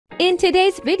In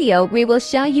today's video, we will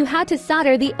show you how to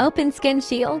solder the OpenScan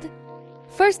shield.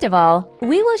 First of all,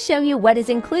 we will show you what is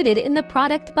included in the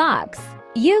product box.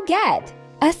 You get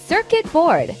a circuit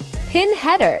board, pin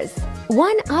headers,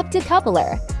 one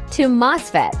optocoupler, 2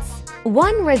 MOSFETs,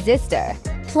 1 resistor,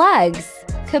 plugs,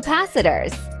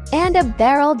 capacitors, and a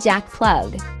barrel jack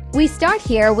plug. We start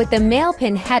here with the male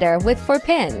pin header with 4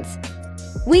 pins.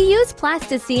 We use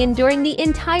plasticine during the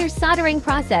entire soldering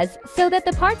process so that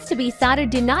the parts to be soldered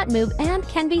do not move and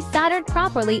can be soldered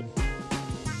properly.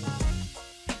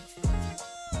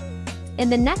 In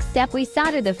the next step, we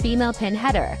solder the female pin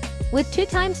header with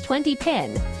 2 x 20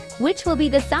 pin, which will be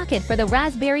the socket for the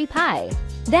Raspberry Pi.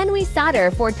 Then we solder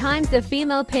 4 x the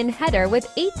female pin header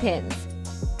with 8 pins.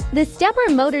 The stepper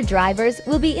motor drivers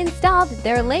will be installed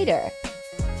there later.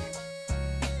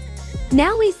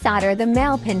 Now we solder the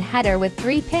male pin header with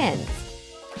 3 pins.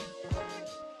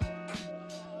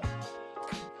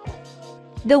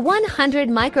 The 100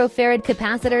 microfarad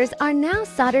capacitors are now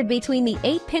soldered between the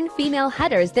 8-pin female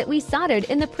headers that we soldered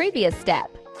in the previous step.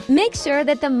 Make sure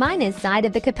that the minus side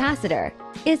of the capacitor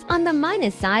is on the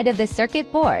minus side of the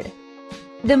circuit board.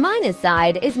 The minus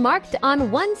side is marked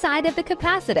on one side of the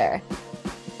capacitor.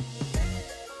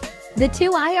 The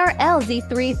 2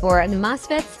 IRLZ34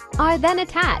 MOSFETs are then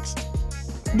attached.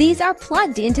 These are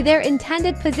plugged into their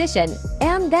intended position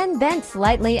and then bent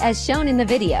slightly as shown in the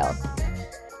video.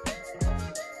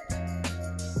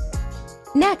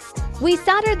 Next, we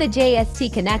solder the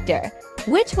JST connector,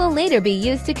 which will later be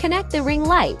used to connect the ring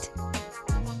light.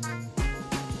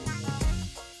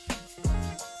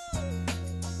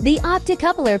 The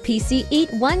optocoupler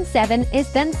PC817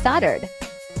 is then soldered.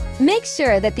 Make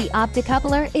sure that the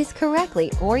optocoupler is correctly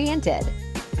oriented.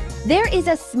 There is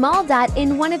a small dot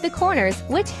in one of the corners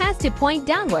which has to point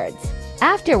downwards.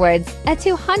 Afterwards, a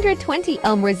 220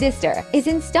 ohm resistor is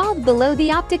installed below the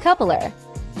optocoupler.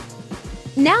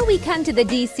 Now we come to the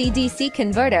DC-DC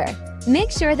converter.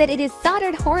 Make sure that it is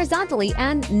soldered horizontally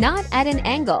and not at an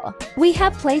angle. We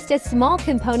have placed a small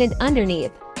component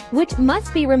underneath, which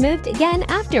must be removed again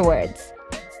afterwards.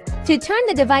 To turn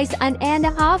the device on and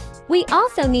off, we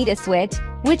also need a switch,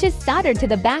 which is soldered to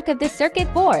the back of the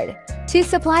circuit board. To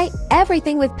supply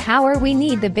everything with power, we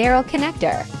need the barrel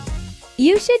connector.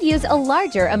 You should use a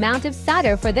larger amount of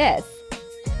solder for this.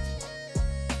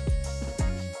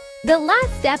 The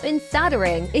last step in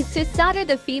soldering is to solder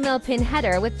the female pin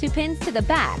header with 2 pins to the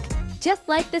back, just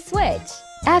like the switch.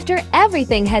 After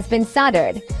everything has been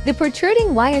soldered, the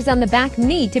protruding wires on the back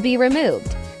need to be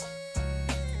removed.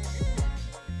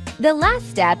 The last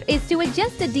step is to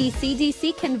adjust the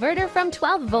DC-DC converter from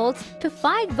 12 volts to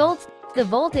 5 volts. The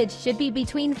voltage should be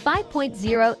between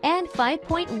 5.0 and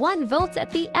 5.1 volts at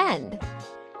the end.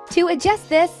 To adjust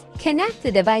this, connect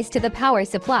the device to the power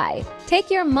supply.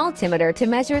 Take your multimeter to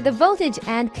measure the voltage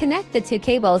and connect the 2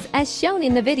 cables as shown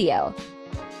in the video.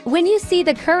 When you see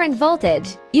the current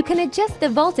voltage, you can adjust the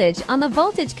voltage on the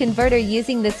voltage converter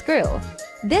using the screw.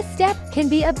 This step can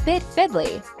be a bit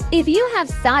fiddly. If you have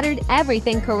soldered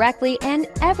everything correctly and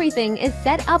everything is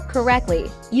set up correctly,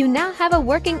 you now have a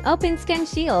working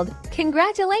OpenScan shield.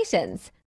 Congratulations!